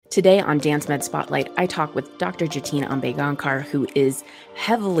Today on Dance Med Spotlight, I talk with Dr. Jatin Ambegaonkar, who is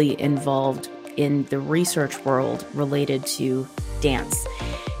heavily involved in the research world related to dance.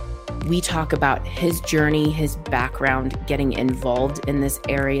 We talk about his journey, his background, getting involved in this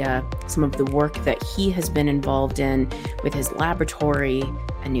area, some of the work that he has been involved in with his laboratory,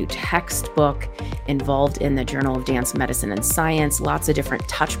 a new textbook, involved in the Journal of Dance Medicine and Science, lots of different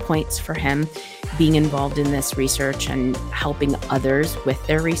touch points for him being involved in this research and helping others with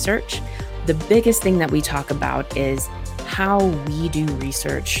their research. The biggest thing that we talk about is how we do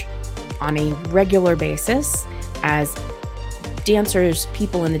research on a regular basis as dancers,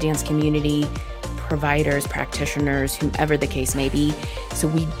 people in the dance community, providers, practitioners, whomever the case may be. So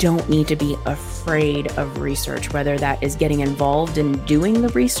we don't need to be afraid of research, whether that is getting involved in doing the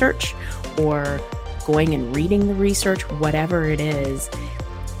research or going and reading the research, whatever it is.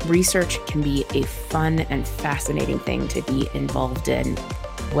 Research can be a fun and fascinating thing to be involved in,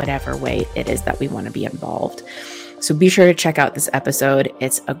 whatever way it is that we want to be involved. So be sure to check out this episode.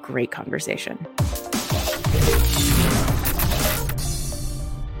 It's a great conversation.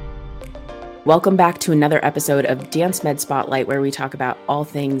 Welcome back to another episode of Dance Med Spotlight, where we talk about all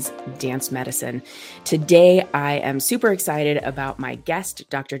things dance medicine. Today, I am super excited about my guest,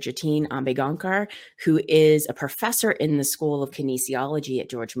 Dr. Jatin Ambegaonkar, who is a professor in the School of Kinesiology at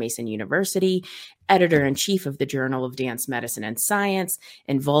George Mason University, editor-in-chief of the Journal of Dance Medicine and Science,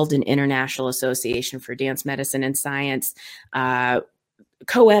 involved in International Association for Dance Medicine and Science,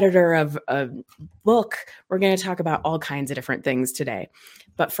 co-editor of a book. We're going to talk about all kinds of different things today.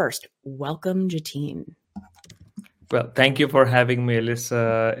 But first, welcome, Jatin. Well, thank you for having me,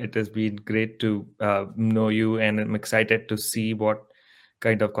 Alyssa. It has been great to know you, and I'm excited to see what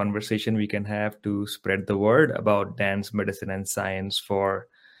kind of conversation we can have to spread the word about dance, medicine, and science for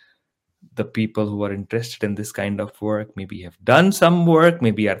the people who are interested in this kind of work, maybe have done some work,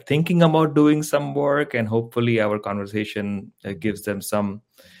 maybe are thinking about doing some work, and hopefully our conversation gives them some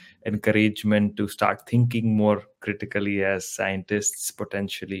encouragement to start thinking more critically as scientists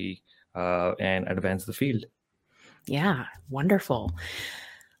potentially and advance the field. Yeah, wonderful.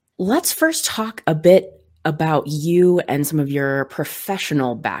 Let's first talk a bit about you and some of your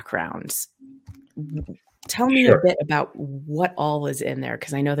professional backgrounds. Tell me a bit about what all is in there,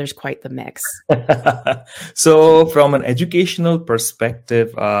 because I know there's quite the mix. So from an educational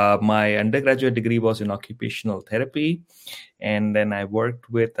perspective, my undergraduate degree was in occupational therapy. And then I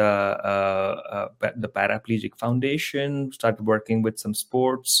worked with the Paraplegic Foundation, started working with some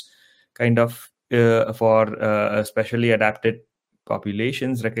sports kind of for especially adapted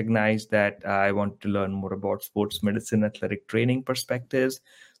populations, recognized that I wanted to learn more about sports medicine, athletic training perspectives.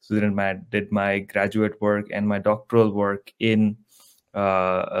 So then I did my graduate work and my doctoral work in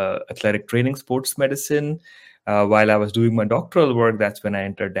athletic training, sports medicine. While I was doing my doctoral work, that's when I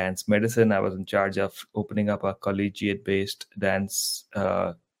entered dance medicine. I was in charge of opening up a collegiate-based dance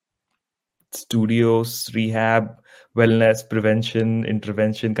studios, rehab, wellness, prevention,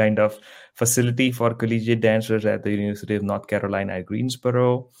 intervention kind of facility for collegiate dancers at the University of North Carolina at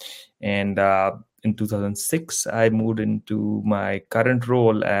Greensboro. And in 2006, I moved into my current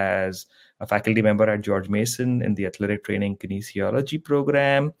role as a faculty member at George Mason in the athletic training kinesiology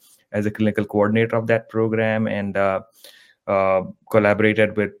program, as a clinical coordinator of that program, and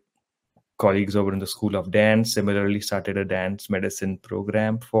collaborated with colleagues over in the School of Dance. Similarly, started a dance medicine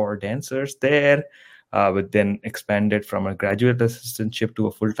program for dancers there, but then expanded from a graduate assistantship to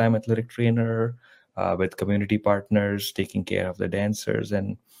a full-time athletic trainer with community partners, taking care of the dancers,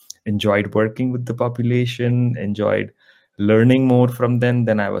 and enjoyed working with the population, enjoyed learning more from them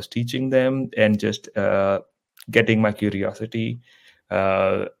than I was teaching them, and just getting my curiosity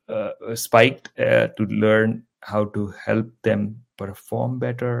spiked to learn how to help them perform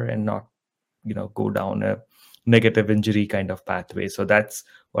better and not, go down a negative injury kind of pathway. So that's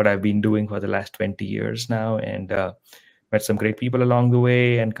what I've been doing for the last 20 years now, and met some great people along the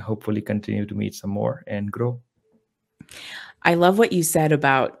way, and hopefully continue to meet some more and grow. I love what you said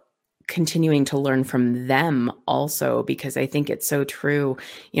about continuing to learn from them also, because I think it's so true.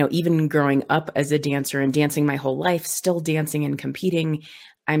 Even growing up as a dancer and dancing my whole life, still dancing and competing,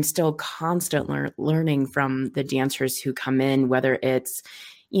 I'm still constantly learning from the dancers who come in, whether it's,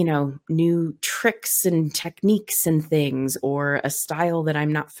 new tricks and techniques and things, or a style that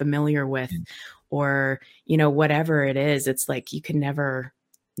I'm not familiar with, or, whatever it is. It's like you can never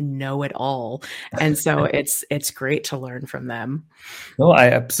know it all, and so it's great to learn from them. No, I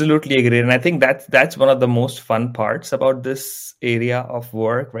absolutely agree, and I think that's one of the most fun parts about this area of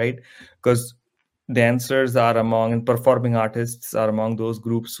work, right? Because dancers are among, and performing artists are among those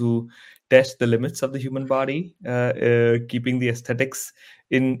groups who test the limits of the human body, keeping the aesthetics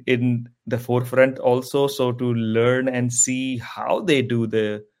in the forefront also. So to learn and see how they do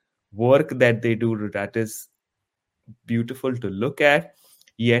the work that they do, that is beautiful to look at,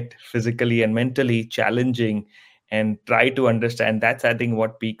 yet physically and mentally challenging, and try to understand. That's, I think,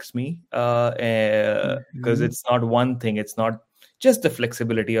 what piques me, because it's not one thing. It's not just the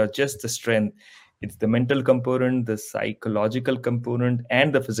flexibility or just the strength. It's the mental component, the psychological component,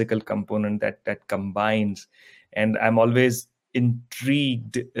 and the physical component that combines. And I'm always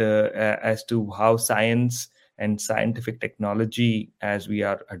intrigued as to how science and scientific technology, as we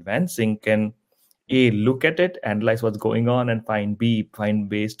are advancing, can A, look at it, analyze what's going on, and find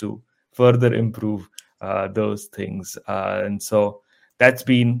ways to further improve those things. And so that's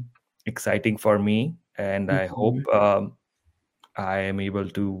been exciting for me. And I hope I am able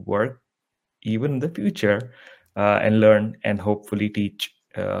to work even in the future and learn and hopefully teach.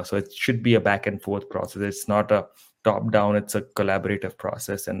 So it should be a back and forth process. It's not a top down, it's a collaborative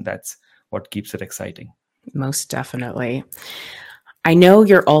process. And that's what keeps it exciting. Most definitely. I know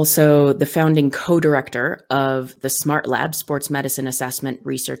you're also the founding co-director of the Smart Lab Sports Medicine Assessment,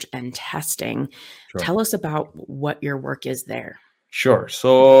 Research, and Testing. Sure. Tell us about what your work is there. Sure.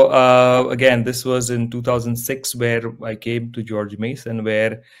 So again, this was in 2006 where I came to George Mason,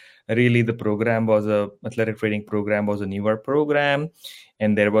 where really the program was athletic training program was a newer program,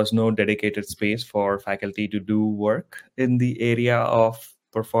 and there was no dedicated space for faculty to do work in the area of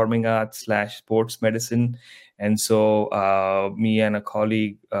performing arts / sports medicine. And so me and a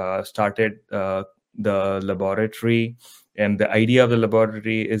colleague started the laboratory. And the idea of the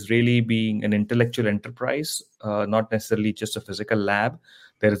laboratory is really being an intellectual enterprise, not necessarily just a physical lab.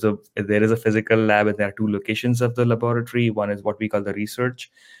 There is a physical lab, and there are two locations of the laboratory. One is what we call the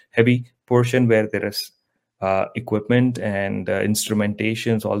research heavy portion, where there is equipment and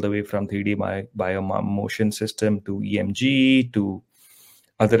instrumentations all the way from 3D biomotion system to EMG to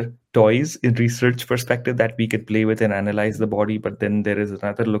other toys in research perspective that we could play with and analyze the body. But then there is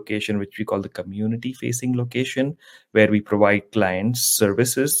another location which we call the community facing location, where we provide clients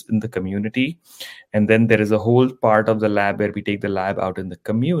services in the community. And then there is a whole part of the lab where we take the lab out in the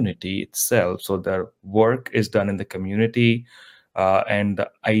community itself. So the work is done in the community, and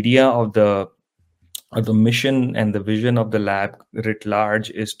the idea of the mission and the vision of the lab writ large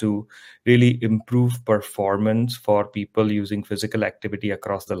is to really improve performance for people using physical activity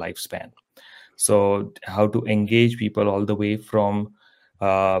across the lifespan. So how to engage people all the way from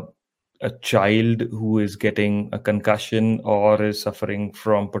a child who is getting a concussion or is suffering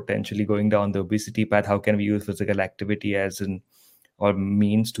from potentially going down the obesity path. How can we use physical activity as an or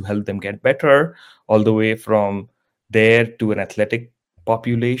means to help them get better, all the way from there to an athletic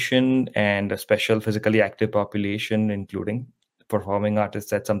population and a special physically active population, including performing artists.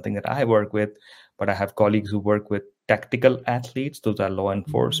 That's something that I work with, but I have colleagues who work with tactical athletes. Those are law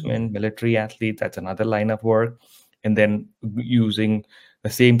enforcement, military athletes. That's another line of work. And then using the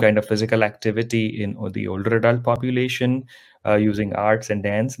same kind of physical activity in the older adult population, using arts and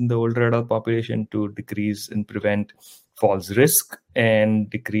dance in the older adult population to decrease and prevent falls risk and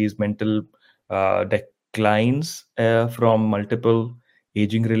decrease mental declines from multiple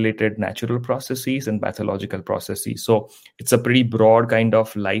aging related natural processes and pathological processes. So it's a pretty broad kind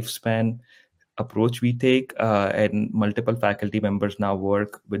of lifespan approach we take, and multiple faculty members now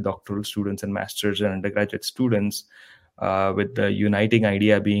work with doctoral students and masters and undergraduate students, with the uniting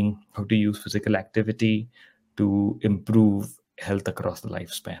idea being how to use physical activity to improve health across the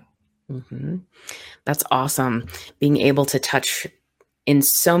lifespan. Mm-hmm. That's awesome. Being able to touch in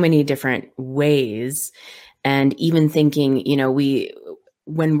so many different ways, and even thinking,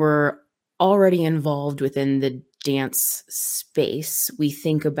 when we're already involved within the dance space, we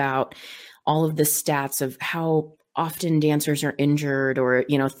think about all of the stats of how often dancers are injured or,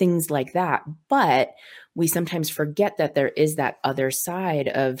 things like that. But we sometimes forget that there is that other side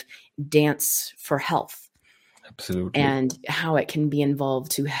of dance for health. Absolutely. And how it can be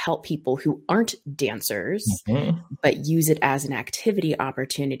involved to help people who aren't dancers, but use it as an activity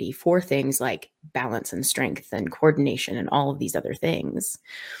opportunity for things like balance and strength and coordination and all of these other things.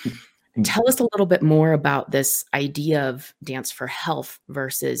 Tell us a little bit more about this idea of dance for health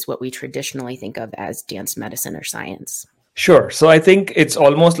versus what we traditionally think of as dance medicine or science. Sure. So I think it's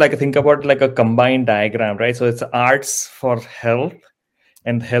almost like, think about like a combined diagram, right? So it's arts for health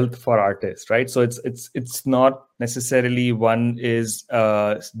and health for artists, right? So it's not necessarily one is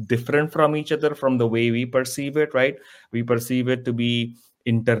different from each other from the way we perceive it, right? We perceive it to be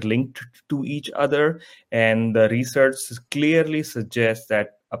interlinked to each other, and the research clearly suggests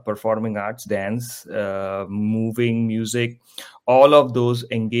that a performing arts, dance, moving, music, all of those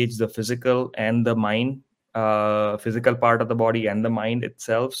engage the physical and the mind physical part of the body and the mind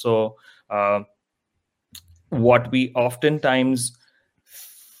itself. So what we oftentimes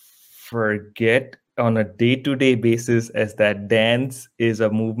forget on a day-to-day basis is that dance is a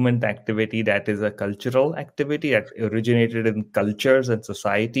movement activity that is a cultural activity that originated in cultures and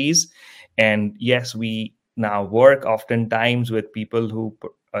societies. And yes, we now work oftentimes with people who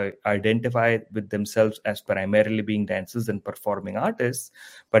identify with themselves as primarily being dancers and performing artists,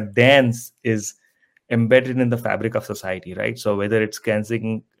 but dance is embedded in the fabric of society, right? So whether it's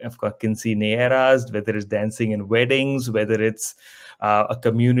dancing of quinceañeras, whether it's dancing in weddings, whether it's a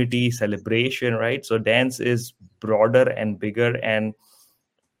community celebration, right? So dance is broader and bigger, and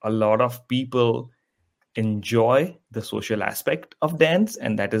a lot of people enjoy the social aspect of dance,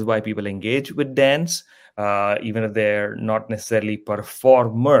 and that is why people engage with dance, even if they're not necessarily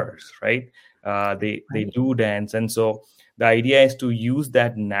performers, right? They do dance, and so the idea is to use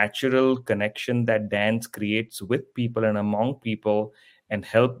that natural connection that dance creates with people and among people, and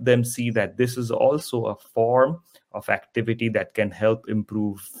help them see that this is also a form of activity that can help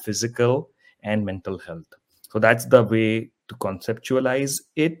improve physical and mental health. So that's the way to conceptualize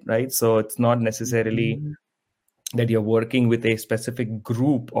it, right? So it's not necessarily that you're working with a specific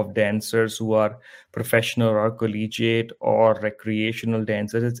group of dancers who are professional or collegiate or recreational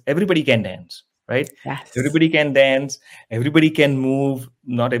dancers. It's everybody can dance, right? Yes. Everybody can dance, everybody can move.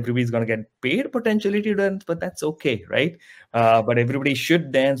 Not everybody's going to get paid potentially to dance, but that's okay, right? But everybody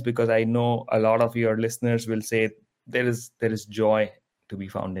should dance, because I know a lot of your listeners will say there is joy to be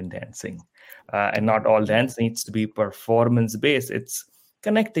found in dancing. And not all dance needs to be performance based. It's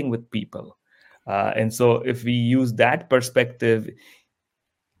connecting with people. And so if we use that perspective,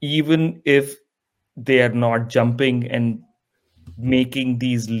 even if they are not jumping and making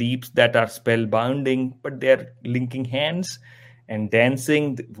these leaps that are spellbinding, but they're linking hands and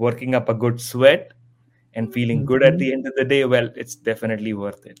dancing, working up a good sweat and feeling good at the end of the day, well, it's definitely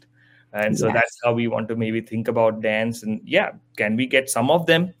worth it. And so that's how we want to maybe think about dance. And yeah, can we get some of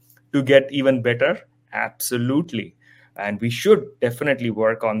them to get even better? Absolutely. And we should definitely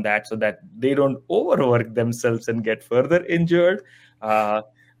work on that so that they don't overwork themselves and get further injured.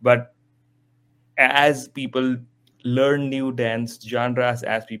 But as people learn new dance genres,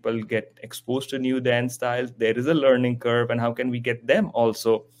 as people get exposed to new dance styles, there is a learning curve. And how can we get them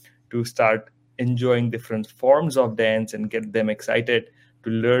also to start enjoying different forms of dance and get them excited to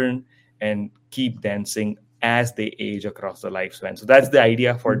learn and keep dancing as they age across the lifespan? So that's the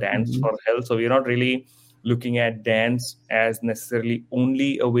idea for Dance for Health. So we're not really looking at dance as necessarily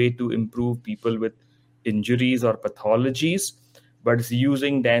only a way to improve people with injuries or pathologies, but it's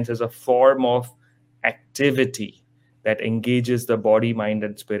using dance as a form of activity that engages the body, mind,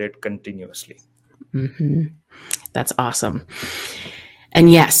 and spirit continuously. That's awesome.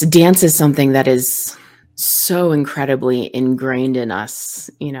 And yes, dance is something that is so incredibly ingrained in us,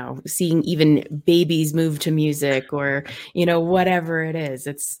 seeing even babies move to music or, whatever it is,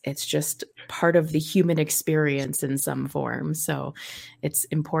 it's just part of the human experience in some form. So it's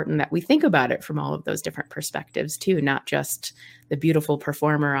important that we think about it from all of those different perspectives too, not just the beautiful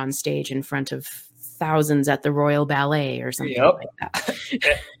performer on stage in front of thousands at the Royal Ballet or something like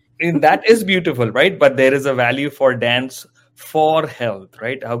that. And that is beautiful, right? But there is a value for dance for health,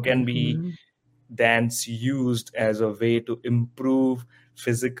 right? How can we dance used as a way to improve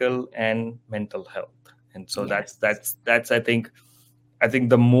physical and mental health? And so that's I think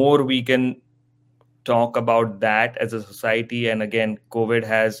the more we can talk about that as a society, and again, COVID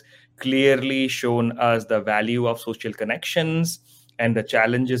has clearly shown us the value of social connections and the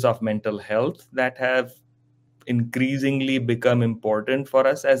challenges of mental health that have increasingly become important for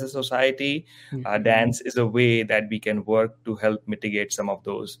us as a society. Dance is a way that we can work to help mitigate some of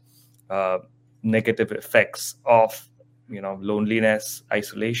those negative effects of loneliness,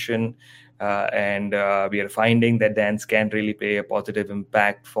 isolation, and we are finding that dance can really play a positive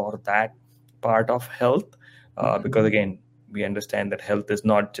impact for that part of health, because again, we understand that health is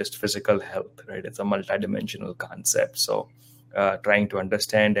not just physical health, right? It's a multidimensional concept. So trying to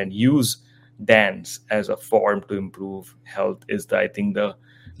understand and use dance as a form to improve health is I think the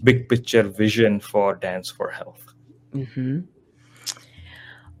big picture vision for Dance for Health.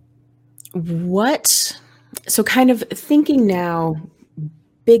 So kind of thinking now,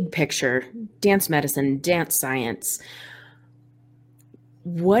 big picture, dance medicine, dance science,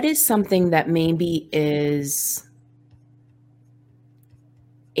 what is something that maybe is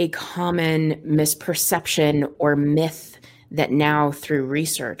a common misperception or myth that now through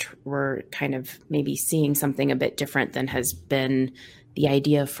research, we're kind of maybe seeing something a bit different than has been the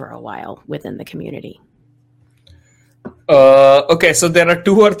idea for a while within the community? Okay, so there are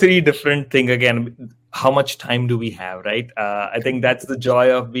two or three different things. Again, how much time do we have, right? I think that's the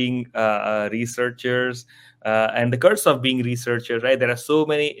joy of being researchers, and the curse of being researchers, right? There are so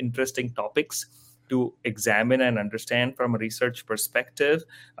many interesting topics to examine and understand from a research perspective.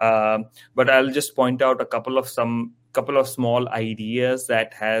 But I'll just point out a couple of small ideas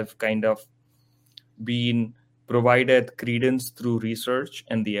that have kind of been provided credence through research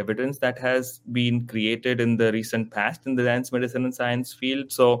and the evidence that has been created in the recent past in the dance medicine and science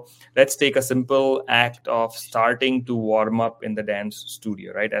field. So let's take a simple act of starting to warm up in the dance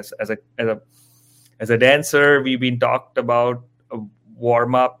studio, right? As a dancer, we've been talked about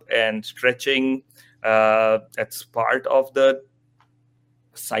warm up and stretching. That's part of the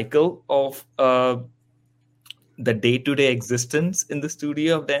cycle of the day-to-day existence in the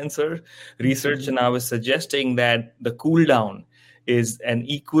studio of dancer. Research now is suggesting that the cool down is an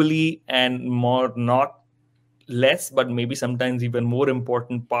equally and more, not less, but maybe sometimes even more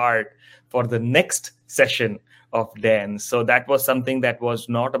important part for the next session of dance. So that was something that was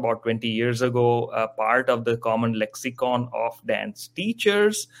not about 20 years ago part of the common lexicon of dance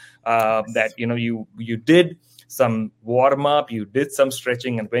teachers, that you did some warm up, you did some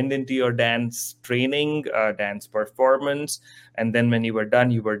stretching and went into your dance training, dance performance. And then when you were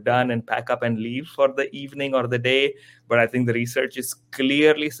done and pack up and leave for the evening or the day. But I think the research is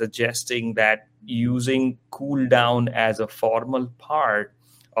clearly suggesting that using cool down as a formal part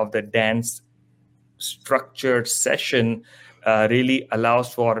of the dance structured session really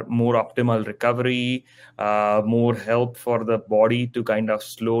allows for more optimal recovery, more help for the body to kind of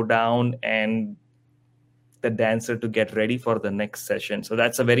slow down and the dancer to get ready for the next session. So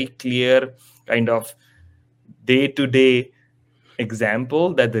that's a very clear kind of day-to-day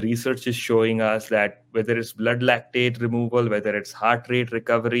example that the research is showing us, that whether it's blood lactate removal, whether it's heart rate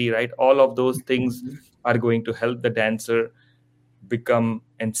recovery, right, all of those things are going to help the dancer become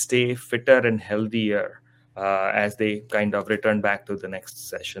and stay fitter and healthier as they kind of return back to the next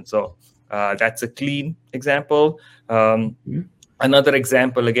session. So that's a clean example. Another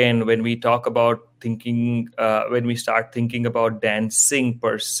example, again, when we talk about when we start thinking about dancing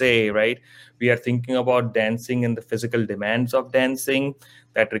per se, right? We are thinking about dancing and the physical demands of dancing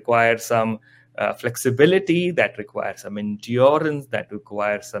that require some flexibility, that requires some endurance, that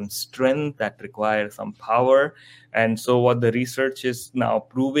requires some strength, that requires some power. And so what the research is now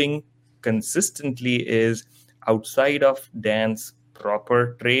proving consistently is, outside of dance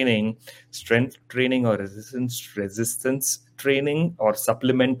proper training, strength training or resistance training or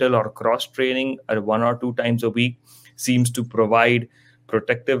supplemental or cross training 1 or 2 times a week seems to provide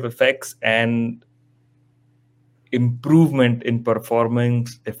protective effects and improvement in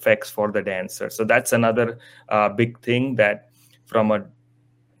performance effects for the dancer. So that's another big thing, that from a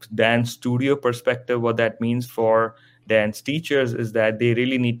dance studio perspective, what that means for dance teachers is that they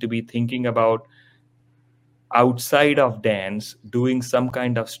really need to be thinking about, outside of dance, doing some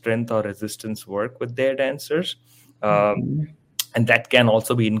kind of strength or resistance work with their dancers. And that can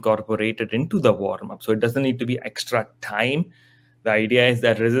also be incorporated into the warm-up. So it doesn't need to be extra time. The idea is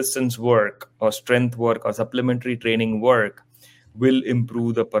that resistance work or strength work or supplementary training work will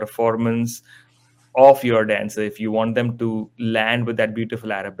improve the performance of your dancer. If you want them to land with that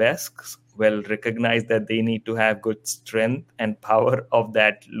beautiful arabesques, well, recognize that they need to have good strength and power of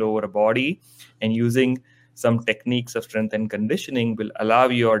that lower body, and using some techniques of strength and conditioning will allow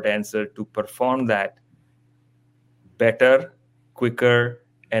your dancer to perform that better, quicker,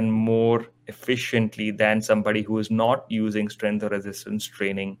 and more efficiently than somebody who is not using strength or resistance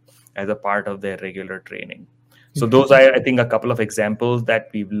training as a part of their regular training. So those are, I think, a couple of examples that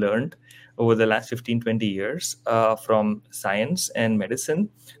we've learned over the last 15, 20 years from science and medicine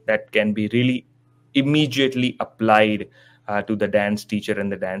that can be really immediately applied to the dance teacher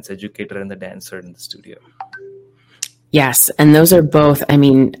and the dance educator and the dancer in the studio. Yes. And those are both, I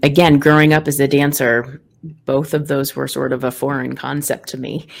mean, again, growing up as a dancer, both of those were sort of a foreign concept to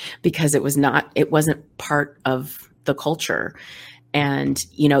me, because it wasn't part of the culture. And,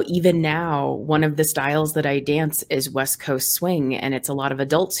 even now, one of the styles that I dance is West Coast swing. And it's a lot of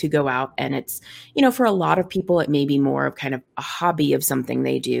adults who go out, and it's, for a lot of people, it may be more of kind of a hobby of something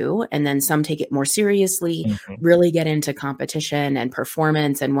they do. And then some take it more seriously, really get into competition and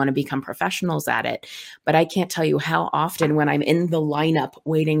performance and want to become professionals at it. But I can't tell you how often when I'm in the lineup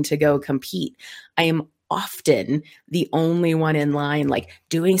waiting to go compete, I am often the only one in line, like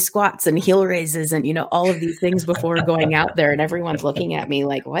doing squats and heel raises and, all of these things before going out there. And everyone's looking at me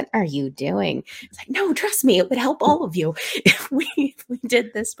like, what are you doing? It's like, no, trust me, it would help all of you if we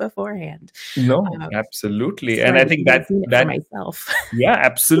did this beforehand. No, absolutely. And I think that for myself. Yeah,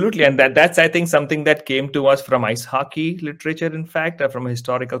 absolutely. And that's, I think, something that came to us from ice hockey literature, in fact, from a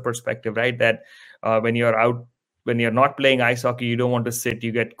historical perspective, right? That when you're out, when you're not playing ice hockey, you don't want to sit,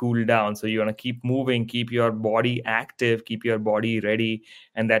 you get cooled down. So you want to keep moving, keep your body active, keep your body ready,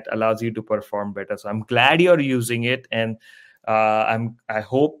 and that allows you to perform better. So I'm glad you're using it, and I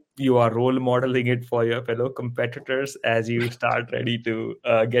hope you are role modeling it for your fellow competitors as you start ready to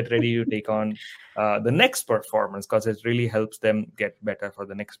get ready to take on the next performance, because it really helps them get better for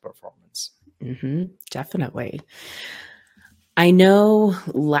the next performance. Definitely. I know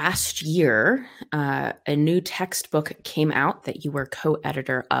last year, a new textbook came out that you were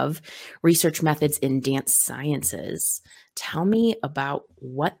co-editor of, Research Methods in Dance Sciences. Tell me about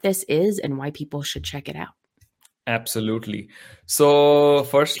what this is and why people should check it out. Absolutely. So,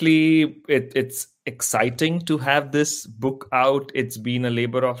 firstly, it's exciting to have this book out. It's been a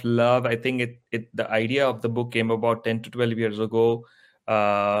labor of love. I think the idea of the book came about 10 to 12 years ago,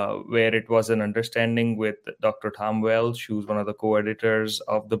 where it was an understanding with Dr. Tom Welsh, who's one of the co-editors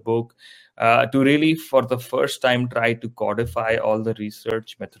of the book, to really, for the first time, try to codify all the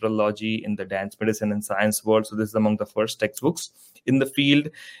research methodology in the dance medicine and science world. So this is among the first textbooks in the field.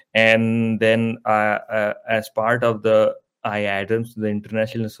 And then as part of the IADAMS, the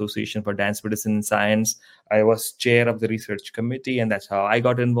International Association for Dance Medicine and Science, I was chair of the research committee, and that's how I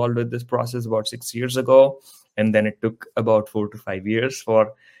got involved with this process about 6 years ago. And then it took about 4 to 5 years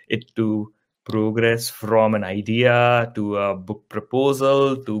for it to progress from an idea to a book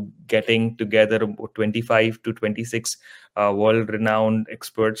proposal to getting together 25 to 26 world-renowned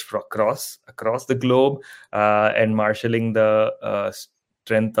experts from across the globe, and marshaling the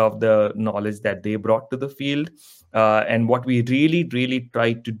strength of the knowledge that they brought to the field. And what we really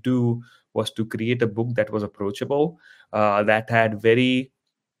tried to do was to create a book that was approachable, that had very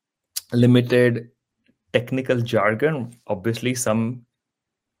limited technical jargon. Obviously, some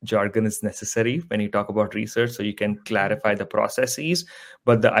jargon is necessary when you talk about research, so you can clarify the processes.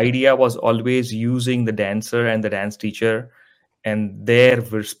 But the idea was always using the dancer and the dance teacher and their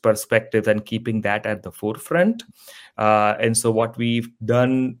perspective and keeping that at the forefront. And so what we've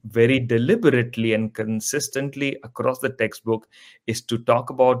done very deliberately and consistently across the textbook is to talk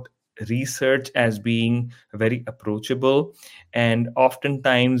about research as being very approachable and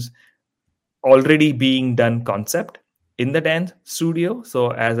oftentimes already being done concept in the dance studio. So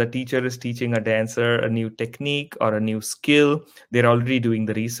as a teacher is teaching a dancer a new technique or a new skill, they're already doing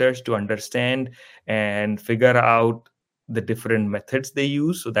the research to understand and figure out the different methods they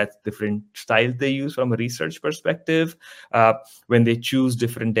use. So that's different styles they use from a research perspective. When they choose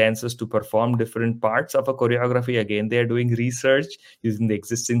different dancers to perform different parts of a choreography, again, they're doing research using the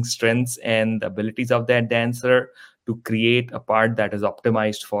existing strengths and abilities of that dancer to create a part that is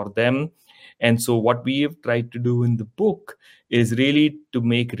optimized for them. And so what we have tried to do in the book is really to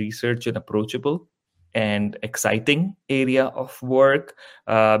make research an approachable and exciting area of work,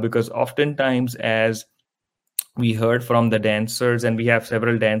 because oftentimes, as we heard from the dancers, and we have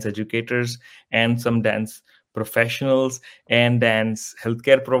several dance educators and some dance professionals and dance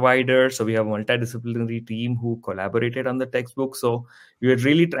healthcare providers. So we have a multidisciplinary team who collaborated on the textbook. So we are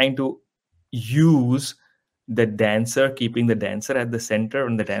really trying to use the dancer, keeping the dancer at the center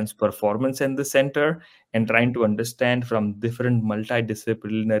and the dance performance in the center, and trying to understand from different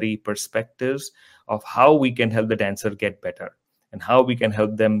multidisciplinary perspectives of how we can help the dancer get better and how we can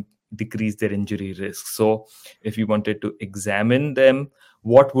help them decrease their injury risk. So if you wanted to examine them,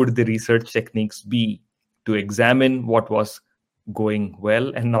 what would the research techniques be to examine what was going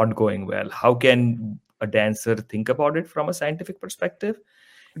well and not going well? How can a dancer think about it from a scientific perspective?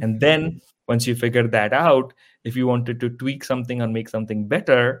 And then once you figure that out, if you wanted to tweak something or make something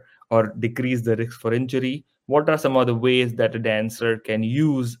better or decrease the risk for injury, what are some other ways that a dancer can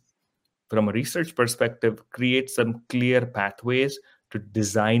use from a research perspective, create some clear pathways to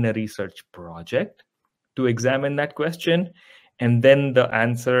design a research project to examine that question, and then the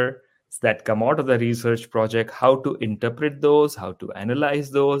answers that come out of the research project, how to interpret those, how to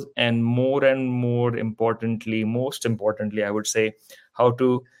analyze those, and more importantly, most importantly, I would say, how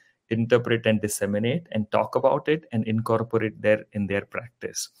to interpret and disseminate and talk about it and incorporate there in their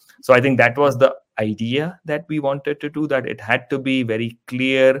practice. So I think that was the idea that we wanted to do, that it had to be very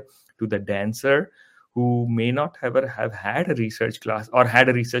clear to the dancer who may not ever have had a research class or had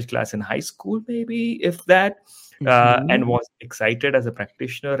a research class in high school, maybe, if that, and was excited as a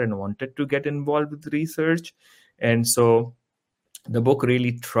practitioner and wanted to get involved with research. And so the book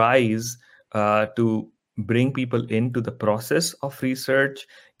really tries to bring people into the process of research,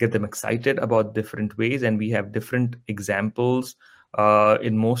 get them excited about different ways. And we have different examples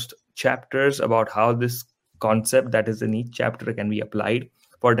in most chapters about how this concept that is in each chapter can be applied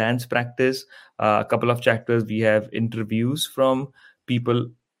for dance practice. A couple of chapters, we have interviews from people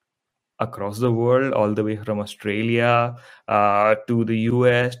across the world, all the way from Australia to the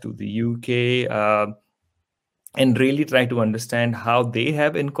US, to the UK, and really try to understand how they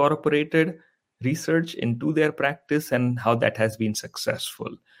have incorporated research into their practice and how that has been successful.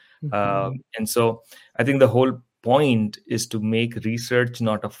 And so I think the whole point is to make research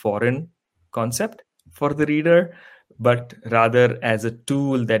not a foreign concept for the reader, but rather as a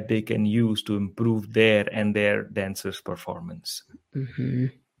tool that they can use to improve their and their dancers' performance.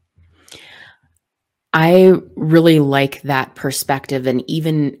 I really like that perspective, and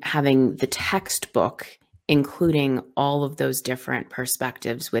even having the textbook including all of those different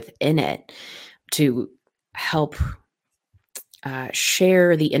perspectives within it to help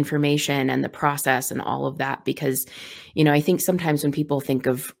share the information and the process and all of that. Because, I think sometimes when people think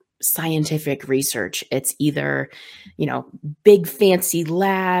of scientific research, it's either, big fancy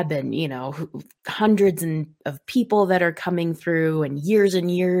lab and, hundreds of people that are coming through and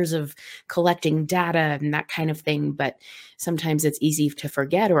years of collecting data and that kind of thing. But sometimes it's easy to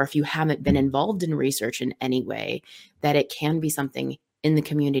forget, or if you haven't been involved in research in any way, that it can be something in the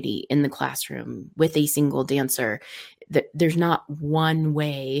community, in the classroom, with a single dancer. That there's not one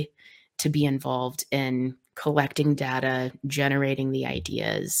way to be involved in collecting data, generating the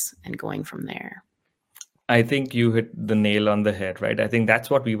ideas, and going from there. I think you hit the nail on the head, right? I think that's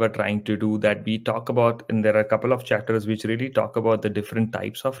what we were trying to do, that we talk about, and there are a couple of chapters which really talk about the different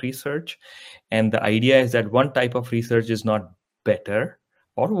types of research. And the idea is that one type of research is not better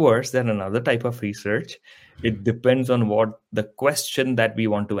or worse than another type of research. It depends on what the question that we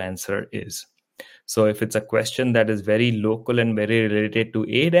want to answer is. So if it's a question that is very local and very related to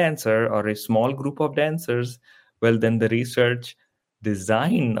a dancer or a small group of dancers, well, then the research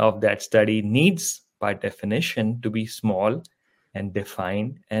design of that study needs, by definition, to be small and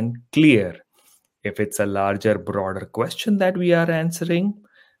defined and clear. If it's a larger, broader question that we are answering,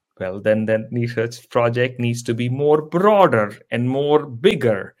 well, then that research project needs to be more broader and more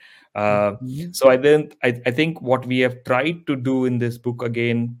bigger. So I think what we have tried to do in this book,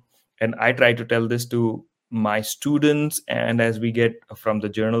 again, and I try to tell this to my students, and as we get from the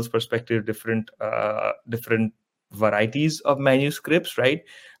journal's perspective, different varieties of manuscripts, right?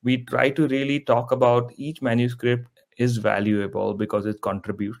 We try to really talk about each manuscript is valuable because it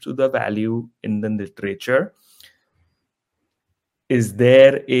contributes to the value in the literature. Is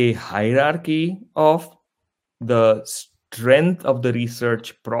there a hierarchy of the strength of the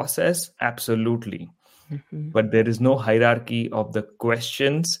research process? Absolutely. But there is no hierarchy of the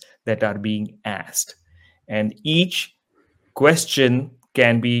questions that are being asked. And each question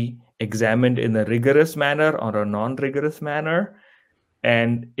can be examined in a rigorous manner or a non-rigorous manner.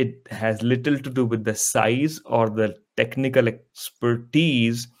 And it has little to do with the size or the technical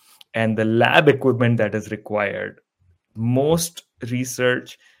expertise and the lab equipment that is required. Most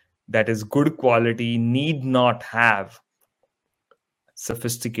research that is good quality need not have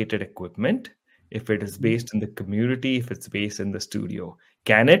sophisticated equipment. If it is based in the community, if it's based in the studio,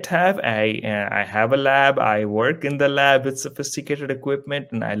 can it have? I have a lab. I work in the lab with sophisticated equipment,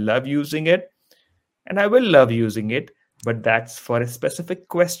 and I love using it, and I will love using it. But that's for a specific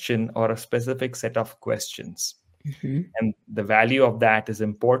question or a specific set of questions. And the value of that is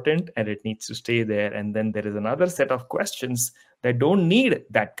important, and it needs to stay there. And then there is another set of questions that don't need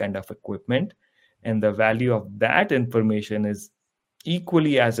that kind of equipment, and the value of that information is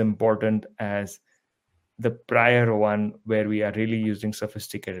equally as important as the prior one where we are really using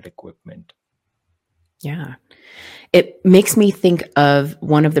sophisticated equipment. Yeah. It makes me think of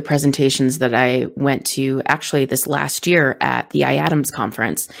one of the presentations that I went to actually this last year at the IADMS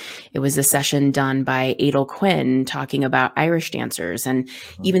conference. It was a session done by Adel Quinn talking about Irish dancers, and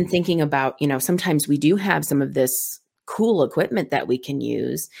even thinking about, sometimes we do have some of this cool equipment that we can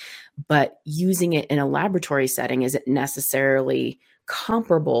use, but using it in a laboratory setting isn't necessarily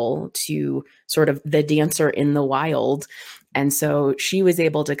comparable to sort of the dancer in the wild. And so she was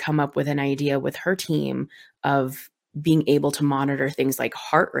able to come up with an idea with her team of being able to monitor things like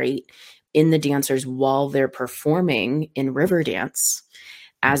heart rate in the dancers while they're performing in river dance,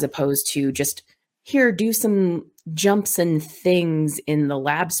 as opposed to just here, do some jumps and things in the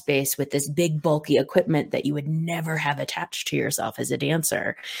lab space with this big bulky equipment that you would never have attached to yourself as a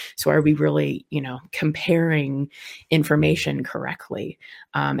dancer. So are we really, comparing information correctly?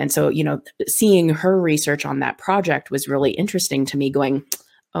 And so, seeing her research on that project was really interesting to me, going,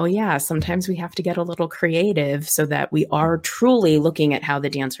 oh yeah, sometimes we have to get a little creative so that we are truly looking at how the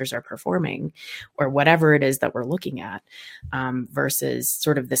dancers are performing or whatever it is that we're looking at, versus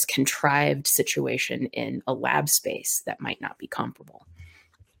sort of this contrived situation in a lab space that might not be comparable.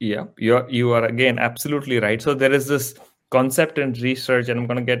 Yeah, you are again absolutely right. So there is this concept and research, and I'm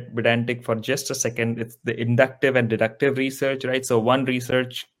going to get pedantic for just a second. It's the inductive and deductive research, right? So one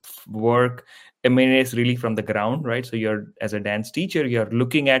research work emanates really from the ground, right? So you're, as a dance teacher, you're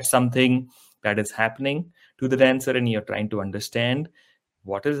looking at something that is happening to the dancer, and you're trying to understand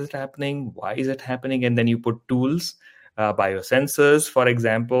what is it happening, why is it happening, and then you put tools, biosensors, for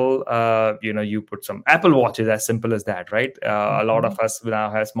example. You put some Apple watches, as simple as that, right? A lot of us now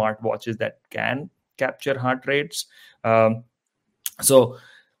have smart watches that can capture heart rates. So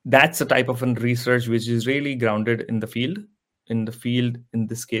that's a type of research which is really grounded in the field, in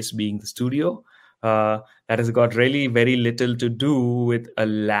this case being the studio. That has got really very little to do with a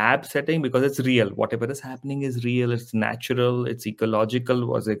lab setting, because it's real. Whatever is happening is real. It's natural. It's ecological.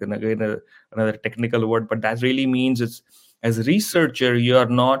 Was it going to get another technical word? But that really means it's, as a researcher, you are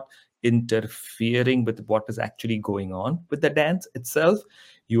not interfering with what is actually going on with the dance itself.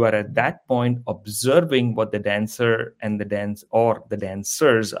 You are at that point observing what the dancer and the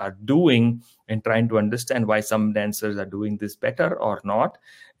dancers are doing, and trying to understand why some dancers are doing this better or not,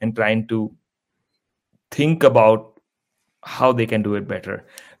 and trying to think about how they can do it better.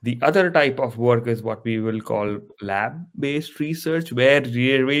 The other type of work is what we will call lab-based research, where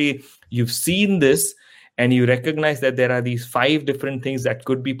really you've seen this and you recognize that there are these 5 different things that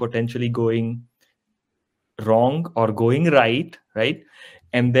could be potentially going wrong or going right?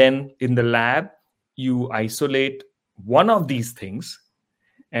 And then in the lab, you isolate one of these things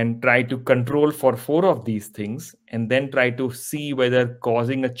and try to control for 4 of these things, and then try to see whether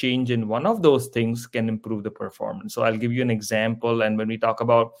causing a change in one of those things can improve the performance. So I'll give you an example. And when we talk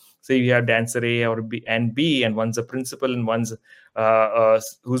about, say, you have dancer A or B, and one's a principal and one's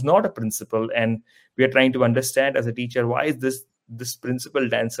who's not a principal, and we are trying to understand as a teacher, why is this principal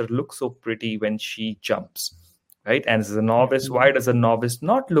dancer look so pretty when she jumps, right? And as a novice, why does a novice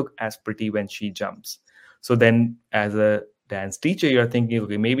not look as pretty when she jumps? So then, as a dance teacher, you're thinking,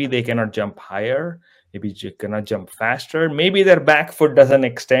 okay, maybe they cannot jump higher, maybe they cannot jump faster, maybe their back foot doesn't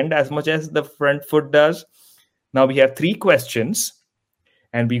extend as much as the front foot does. Now we have 3 questions,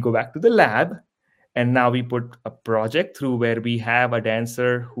 and we go back to the lab, and now we put a project through where we have a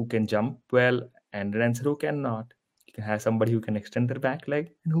dancer who can jump well and a dancer who cannot. You can have somebody who can extend their back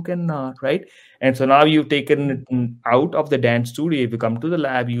leg and who cannot, right? And so now you've taken it out of the dance studio. If you come to the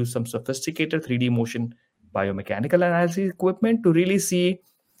lab, use some sophisticated 3D motion biomechanical analysis equipment to really see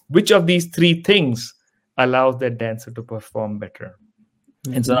which of these 3 things allows that dancer to perform better.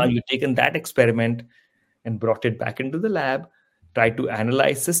 And so now you've taken that experiment and brought it back into the lab, try to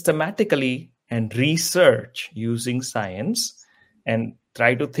analyze systematically and research using science, and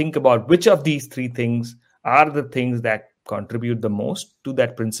try to think about which of these 3 things are the things that contribute the most to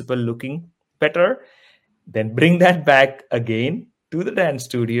that principal looking better. Then bring that back again to the dance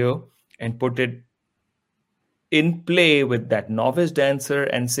studio and put it in play with that novice dancer,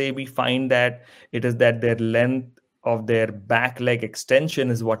 and say we find that it is that their length of their back leg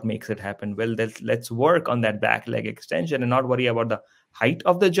extension is what makes it happen. Well, let's work on that back leg extension and not worry about the height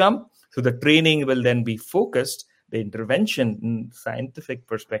of the jump. So the training will then be focused, the intervention in scientific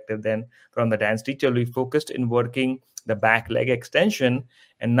perspective then from the dance teacher will be focused in working the back leg extension.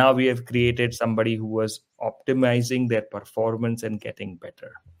 And now we have created somebody who was optimizing their performance and getting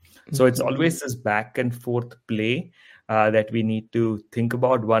better. So it's always this back and forth play that we need to think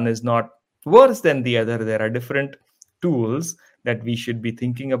about. One is not worse than the other. There are different tools that we should be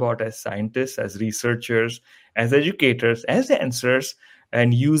thinking about as scientists, as researchers, as educators, as dancers,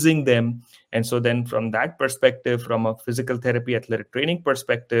 and using them. And so then from that perspective, from a physical therapy athletic training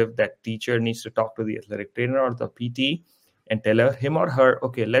perspective, that teacher needs to talk to the athletic trainer or the PT and tell him or her,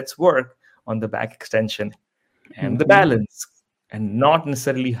 okay, let's work on the back extension and the balance, and not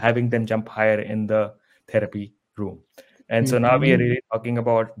necessarily having them jump higher in the therapy room. And so now we are really talking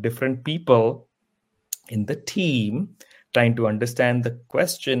about different people in the team trying to understand the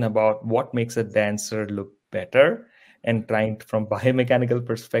question about what makes a dancer look better, and trying from biomechanical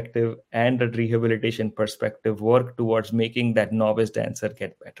perspective and a rehabilitation perspective work towards making that novice dancer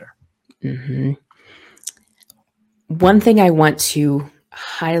get better. One thing I want to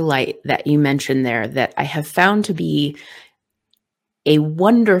highlight that you mentioned there that I have found to be a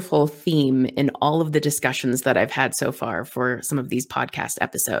wonderful theme in all of the discussions that I've had so far for some of these podcast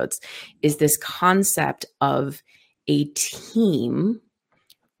episodes is this concept of a team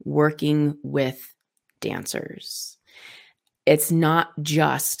working with dancers. It's not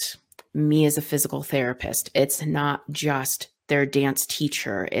just me as a physical therapist. It's not just their dance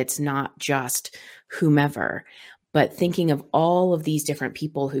teacher. It's not just whomever, but thinking of all of these different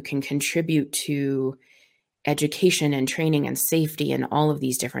people who can contribute to education and training and safety and all of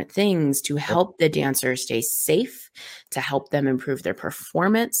these different things to help the dancer stay safe, to help them improve their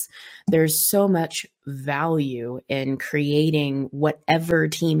performance. There's so much value in creating whatever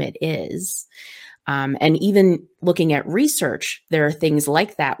team it is. And even looking at research, there are things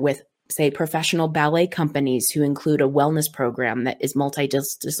like that with, say, professional ballet companies who include a wellness program that is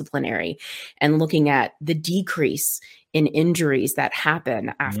multidisciplinary, and looking at the decrease in injuries that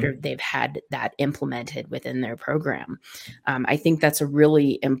happen after they've had that implemented within their program. I think that's a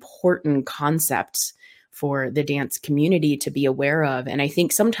really important concept for the dance community to be aware of. And I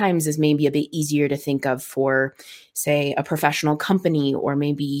think sometimes is maybe a bit easier to think of for, say, a professional company or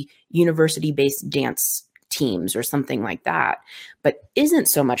maybe university-based dance teams or something like that, but isn't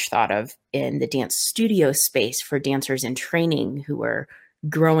so much thought of in the dance studio space for dancers in training who are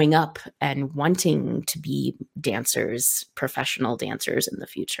growing up and wanting to be dancers, professional dancers in the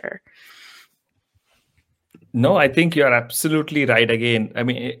future. No, I think you're absolutely right. Again, I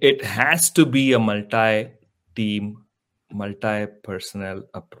mean, it has to be a multi-team, multi-personnel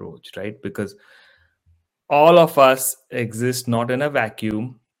approach, right? Because all of us exist not in a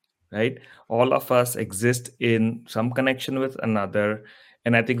vacuum, right? All of us exist in some connection with another.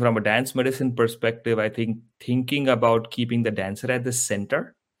 And I think from a dance medicine perspective, I think thinking about keeping the dancer at the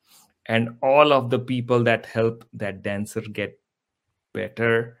center and all of the people that help that dancer get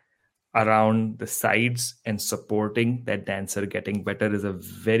better around the sides and supporting that dancer getting better is a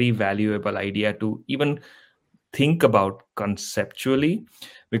very valuable idea to even think about conceptually,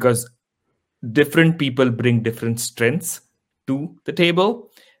 because different people bring different strengths to the table,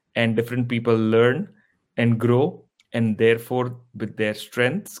 and different people learn and grow, and therefore with their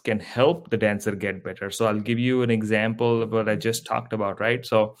strengths can help the dancer get better. So I'll give you an example of what I just talked about, right?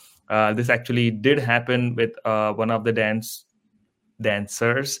 So this actually did happen with one of the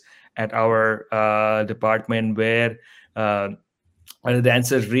dancers at our department, where the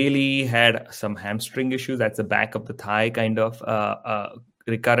dancer really had some hamstring issues. That's the back of the thigh kind of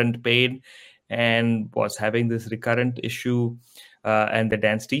recurrent pain, and was having this recurrent issue. And the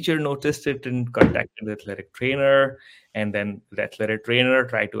dance teacher noticed it and contacted the athletic trainer. And then the athletic trainer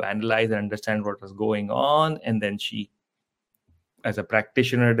tried to analyze and understand what was going on. And then she, as a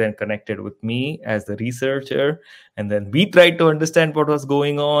practitioner, then connected with me as the researcher, and then we tried to understand what was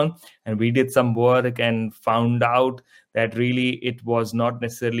going on, and we did some work and found out that really it was not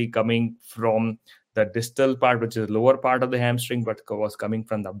necessarily coming from the distal part, which is the lower part of the hamstring, but was coming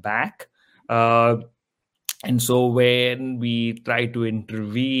from the back. And so when we tried to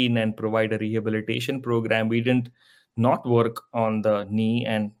intervene and provide a rehabilitation program, we didn't not work on the knee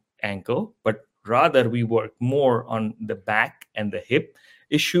and ankle, but rather we worked more on the back and the hip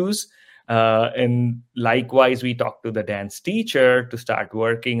issues. And likewise, we talked to the dance teacher to start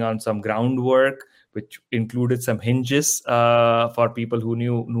working on some groundwork, which included some hinges for people who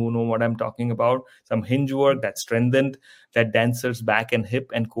know what I'm talking about. Some hinge work that strengthened that dancer's back and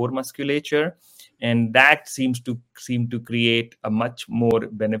hip and core musculature. And that seem to create a much more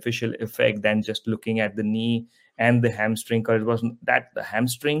beneficial effect than just looking at the knee and the hamstring, because it wasn't that the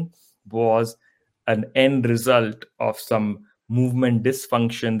hamstring was an end result of some movement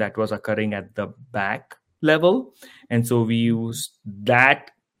dysfunction that was occurring at the back level. And so we used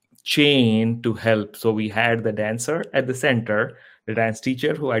that chain to help. So we had the dancer at the center, the dance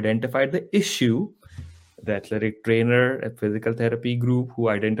teacher who identified the issue, the athletic trainer, a physical therapy group who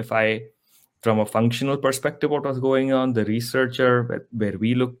identify from a functional perspective what was going on, the researcher where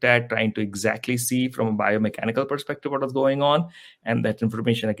we looked at trying to exactly see from a biomechanical perspective what was going on, and that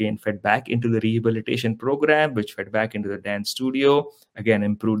information again fed back into the rehabilitation program, which fed back into the dance studio, again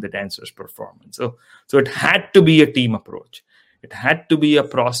improved the dancer's performance. So it had to be a team approach. It had to be a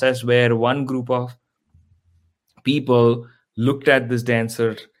process where one group of people looked at this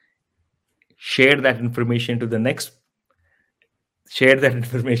dancer, shared that information to the next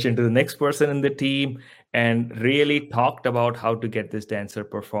person in the team, and really talked about how to get this dancer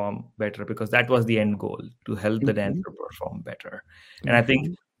perform better, because that was the end goal, to help the dancer perform better. And I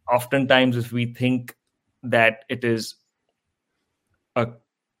think oftentimes if we think that it is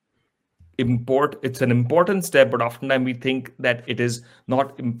it's an important step, but oftentimes we think that it is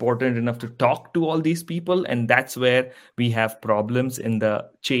not important enough to talk to all these people, and that's where we have problems in the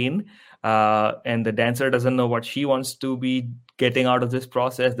chain. And the dancer doesn't know what she wants to be getting out of this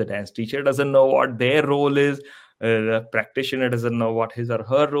process. The dance teacher doesn't know what their role is. The practitioner doesn't know what his or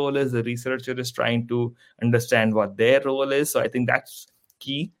her role is. The researcher is trying to understand what their role is. So I think that's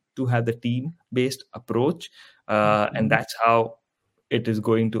key, to have the team-based approach. And that's how it is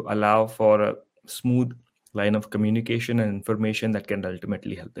going to allow for a smooth line of communication and information that can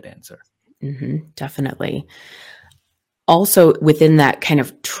ultimately help the dancer. Definitely. Also, within that kind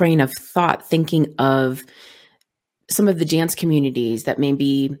of train of thought, thinking of some of the dance communities that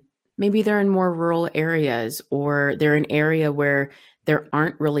maybe they're in more rural areas, or they're an area where there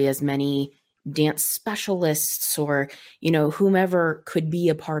aren't really as many dance specialists, or whomever could be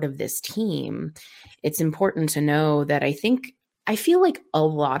a part of this team. It's important to know that I feel like a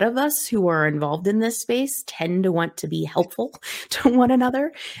lot of us who are involved in this space tend to want to be helpful to one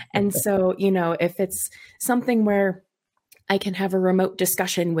another. And so, if it's something where I can have a remote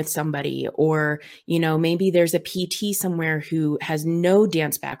discussion with somebody, or, maybe there's a PT somewhere who has no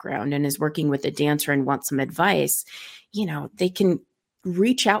dance background and is working with a dancer and wants some advice, they can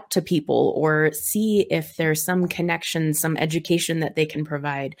reach out to people or see if there's some connection, some education that they can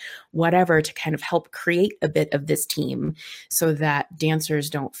provide, whatever, to kind of help create a bit of this team so that dancers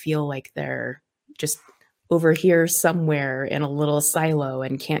don't feel like they're just over here somewhere in a little silo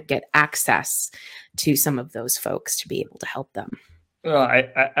and can't get access to some of those folks to be able to help them.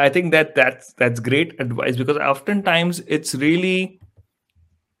 I think that's great advice, because oftentimes it's really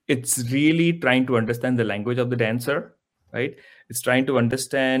trying to understand the language of the dancer, right? It's trying to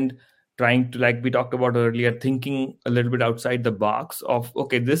understand, trying to, like we talked about earlier, thinking a little bit outside the box of,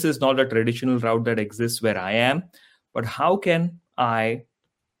 okay, this is not a traditional route that exists where I am, but how can I,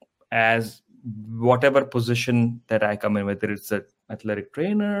 as whatever position that I come in, whether it's an athletic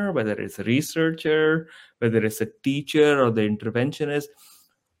trainer, whether it's a researcher, whether it's a teacher or the interventionist,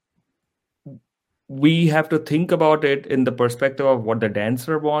 we have to think about it in the perspective of what the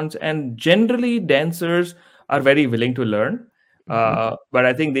dancer wants. And generally, dancers are very willing to learn, but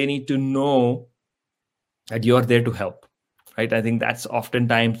I think they need to know that you're there to help, right? I think that's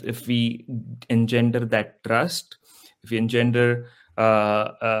oftentimes, if we engender that trust, if we engender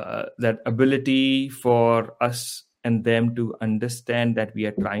that ability for us and them to understand that we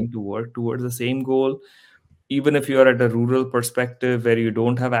are trying to work towards the same goal, even if you're at a rural perspective where you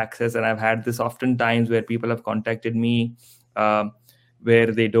don't have access. And I've had this oftentimes where people have contacted me where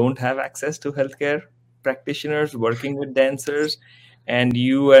they don't have access to healthcare practitioners working with dancers, and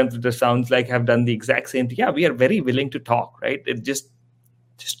you and the sounds like have done the exact same thing. Yeah, we are very willing to talk, right? It just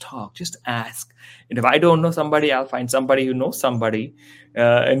talk, just ask. And if I don't know somebody, I'll find somebody who knows somebody,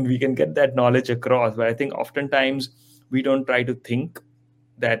 and we can get that knowledge across. But I think oftentimes we don't try to think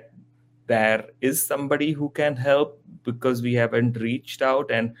that there is somebody who can help because we haven't reached out.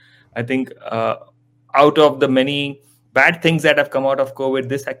 And I think out of the many bad things that have come out of COVID,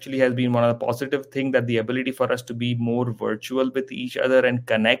 this actually has been one of the positive things, that the ability for us to be more virtual with each other and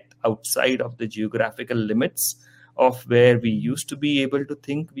connect outside of the geographical limits of where we used to be able to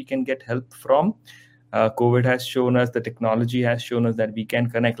think we can get help from. COVID has shown us, the technology has shown us that we can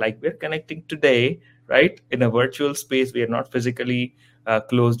connect like we're connecting today, right? In a virtual space, we are not physically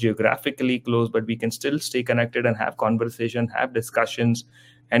close, geographically close, but we can still stay connected and have conversation, have discussions,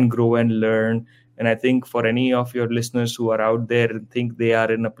 and grow and learn. And I think for any of your listeners who are out there and think they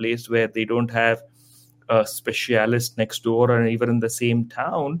are in a place where they don't have a specialist next door or even in the same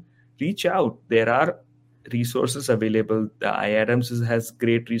town, reach out. There are resources available. The IRMs has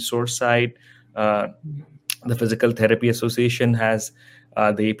great resource site. The Physical Therapy Association has,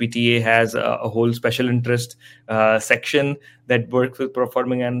 the APTA has a whole special interest section that works with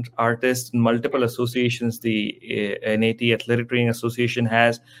performing and artists. Multiple associations, the NAT Athletic Training Association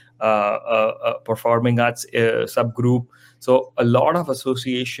has a performing arts subgroup. So a lot of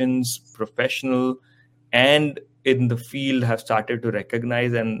associations, professional and in the field, have started to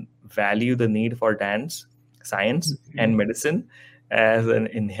recognize and value the need for dance, science, and medicine as an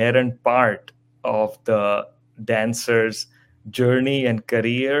inherent part of the dancer's journey and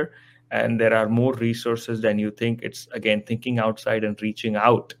career. And there are more resources than you think. It's, again, thinking outside and reaching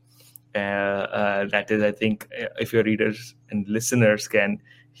out. That is, I think, if your readers and listeners can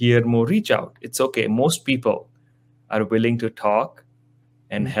hear more, reach out. It's okay. Most people are willing to talk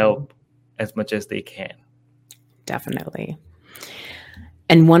and help as much as they can. Definitely.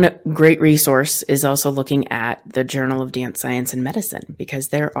 And one great resource is also looking at the Journal of Dance Science and Medicine, because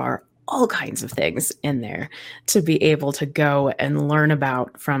there are all kinds of things in there to be able to go and learn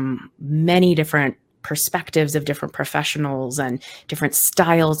about from many different perspectives of different professionals and different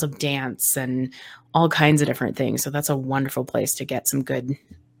styles of dance and all kinds of different things. So that's a wonderful place to get some good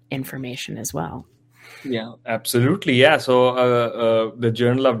information as well. Yeah, absolutely. Yeah. So the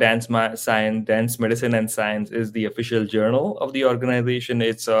Journal of Dance Science, Dance Medicine and Science is the official journal of the organization.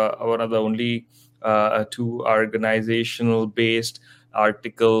 It's one of the only two organizational based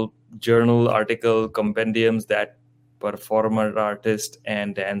journal article compendiums that performer artist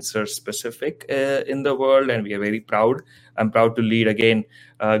and dancer specific in the world, and we are very proud. I'm proud to lead again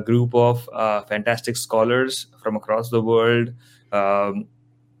a group of fantastic scholars from across the world. And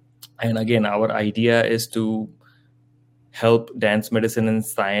again, our idea is to help dance medicine and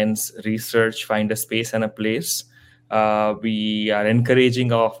science research find a space and a place. We are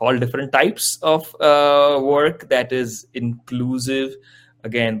encouraging of all different types of work that is inclusive,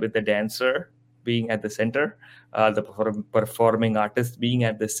 again, with the dancer being at the center, the performing artist being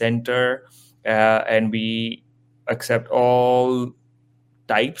at the center, and we accept all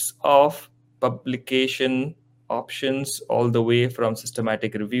types of publication options, all the way from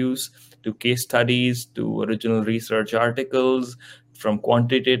systematic reviews to case studies to original research articles, from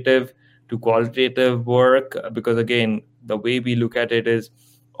quantitative to qualitative work. Because again, the way we look at it is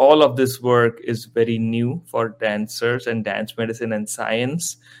all of this work is very new for dancers and dance medicine and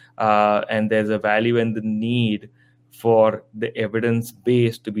science. And there's a value and the need for the evidence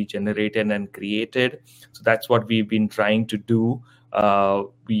base to be generated and created. So that's what we've been trying to do.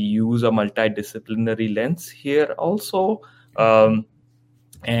 We use a multidisciplinary lens here also.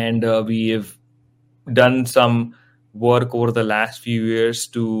 And we have done some work over the last few years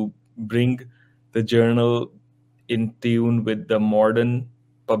to bring the journal in tune with the modern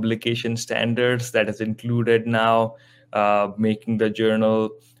publication standards that is included now, making the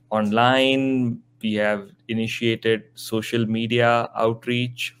journal online. We have initiated social media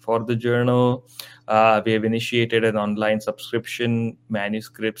outreach for the journal. We have initiated an online subscription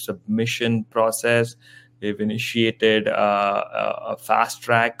manuscript submission process. We've initiated a fast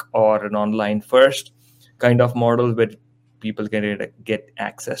track or an online first kind of model where people can get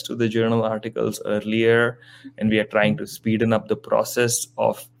access to the journal articles earlier. And we are trying to speeden up the process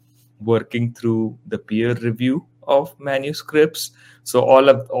of working through the peer review of manuscripts. So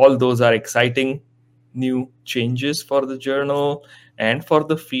all those are exciting new changes for the journal and for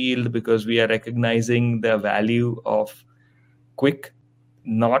the field, because we are recognizing the value of quick,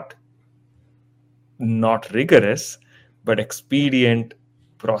 not rigorous, but expedient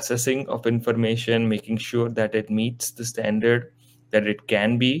processing of information, making sure that it meets the standard, that it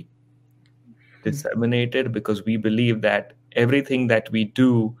can be disseminated, because we believe that everything that we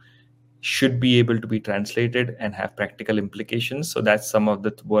do should be able to be translated and have practical implications. So that's some of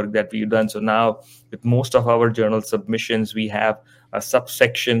the work that we've done. So now with most of our journal submissions, we have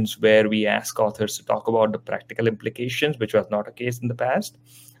subsections where we ask authors to talk about the practical implications, which was not a case in the past,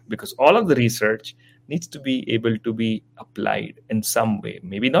 because all of the research needs to be able to be applied in some way,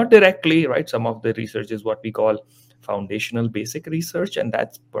 maybe not directly, right? Some of the research is what we call foundational basic research, and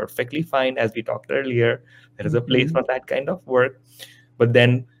that's perfectly fine. As we talked earlier, there is a place for that kind of work. But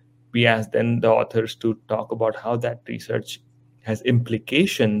then we ask then the authors to talk about how that research has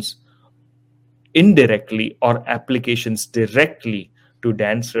implications indirectly or applications directly to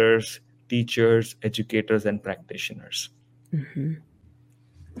dancers, teachers, educators, and practitioners. Mm-hmm.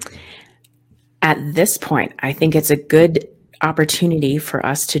 At this point, I think it's a good opportunity for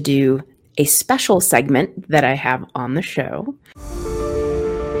us to do a special segment that I have on the show.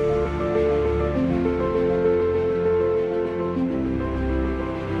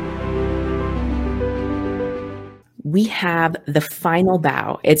 We have the final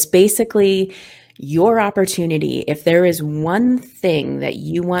bow. It's basically your opportunity. If there is one thing that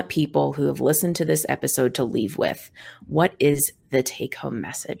you want people who have listened to this episode to leave with, what is the take-home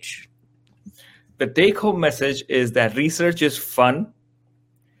message? The take-home message is that research is fun,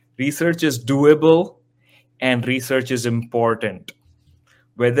 research is doable, and research is important.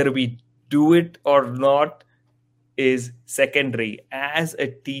 Whether we do it or not is secondary. As a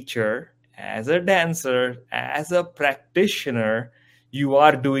teacher, as a dancer, as a practitioner, you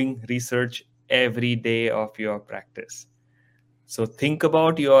are doing research every day of your practice. So think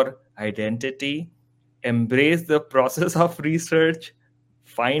about your identity, embrace the process of research,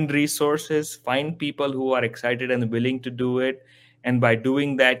 find resources, find people who are excited and willing to do it. And by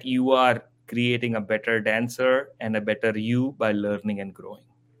doing that, you are creating a better dancer and a better you by learning and growing.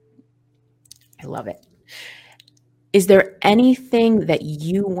 I love it. Is there anything that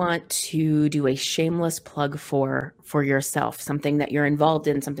you want to do a shameless plug for yourself, something that you're involved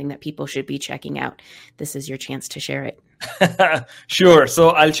in, something that people should be checking out? This is your chance to share it. Sure.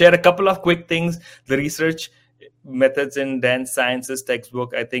 So I'll share a couple of quick things. The Research Methods in Dance Sciences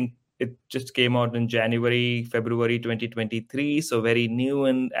textbook, I think it just came out in February 2023. So very new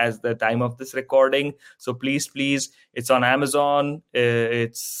and as the time of this recording. So please, it's on Amazon.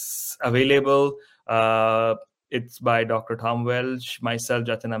 It's available. It's by Dr. Tom Welch, myself,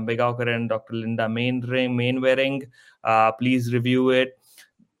 Jatin Ambegaonkar, and Dr. Linda Mainwaring. Please review it.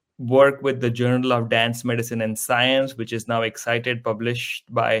 work with the Journal of Dance Medicine and Science, which is now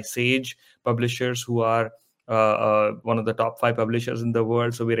published by Sage Publishers, who are one of the top 5 publishers in the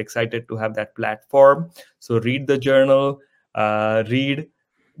world. So we're excited to have that platform. So read the journal, read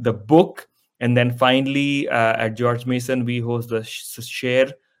the book, and then finally at George Mason, we host the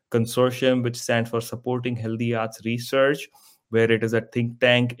SHARE Consortium, which stands for Supporting Healthy Arts Research, where it is a think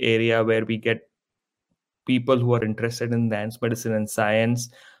tank area where we get people who are interested in dance medicine and science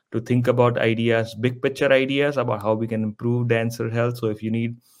to think about ideas, big picture ideas about how we can improve dancer health. So if you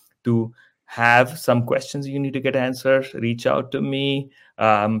need to have some questions you need to get answers, reach out to me.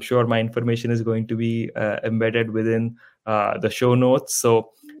 I'm sure my information is going to be embedded within the show notes.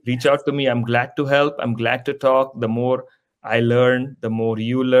 So reach out to me. I'm glad to help. I'm glad to talk. The more I learn, the more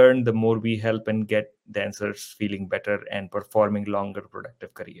you learn, the more we help and get dancers feeling better and performing longer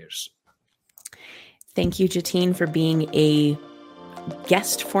productive careers. Thank you, Jatin, for being a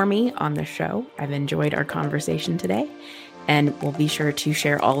guest for me on the show. I've enjoyed our conversation today, and we'll be sure to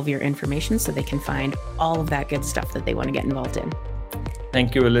share all of your information so they can find all of that good stuff that they want to get involved in.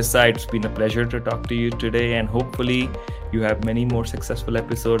 Thank you, Alyssa. It's been a pleasure to talk to you today, and hopefully you have many more successful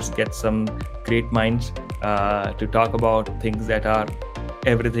episodes, get some great minds to talk about things that are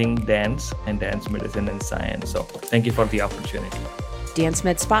everything dance and dance medicine and science. So thank you for the opportunity. Dance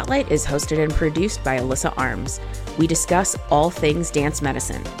Med Spotlight is hosted and produced by Alyssa Arms. We discuss all things dance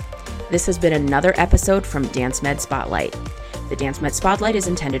medicine. This has been another episode from Dance Med Spotlight. The Dance Med Spotlight is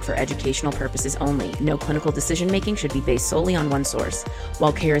intended for educational purposes only. No clinical decision-making should be based solely on one source.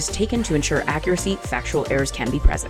 While care is taken to ensure accuracy, factual errors can be present.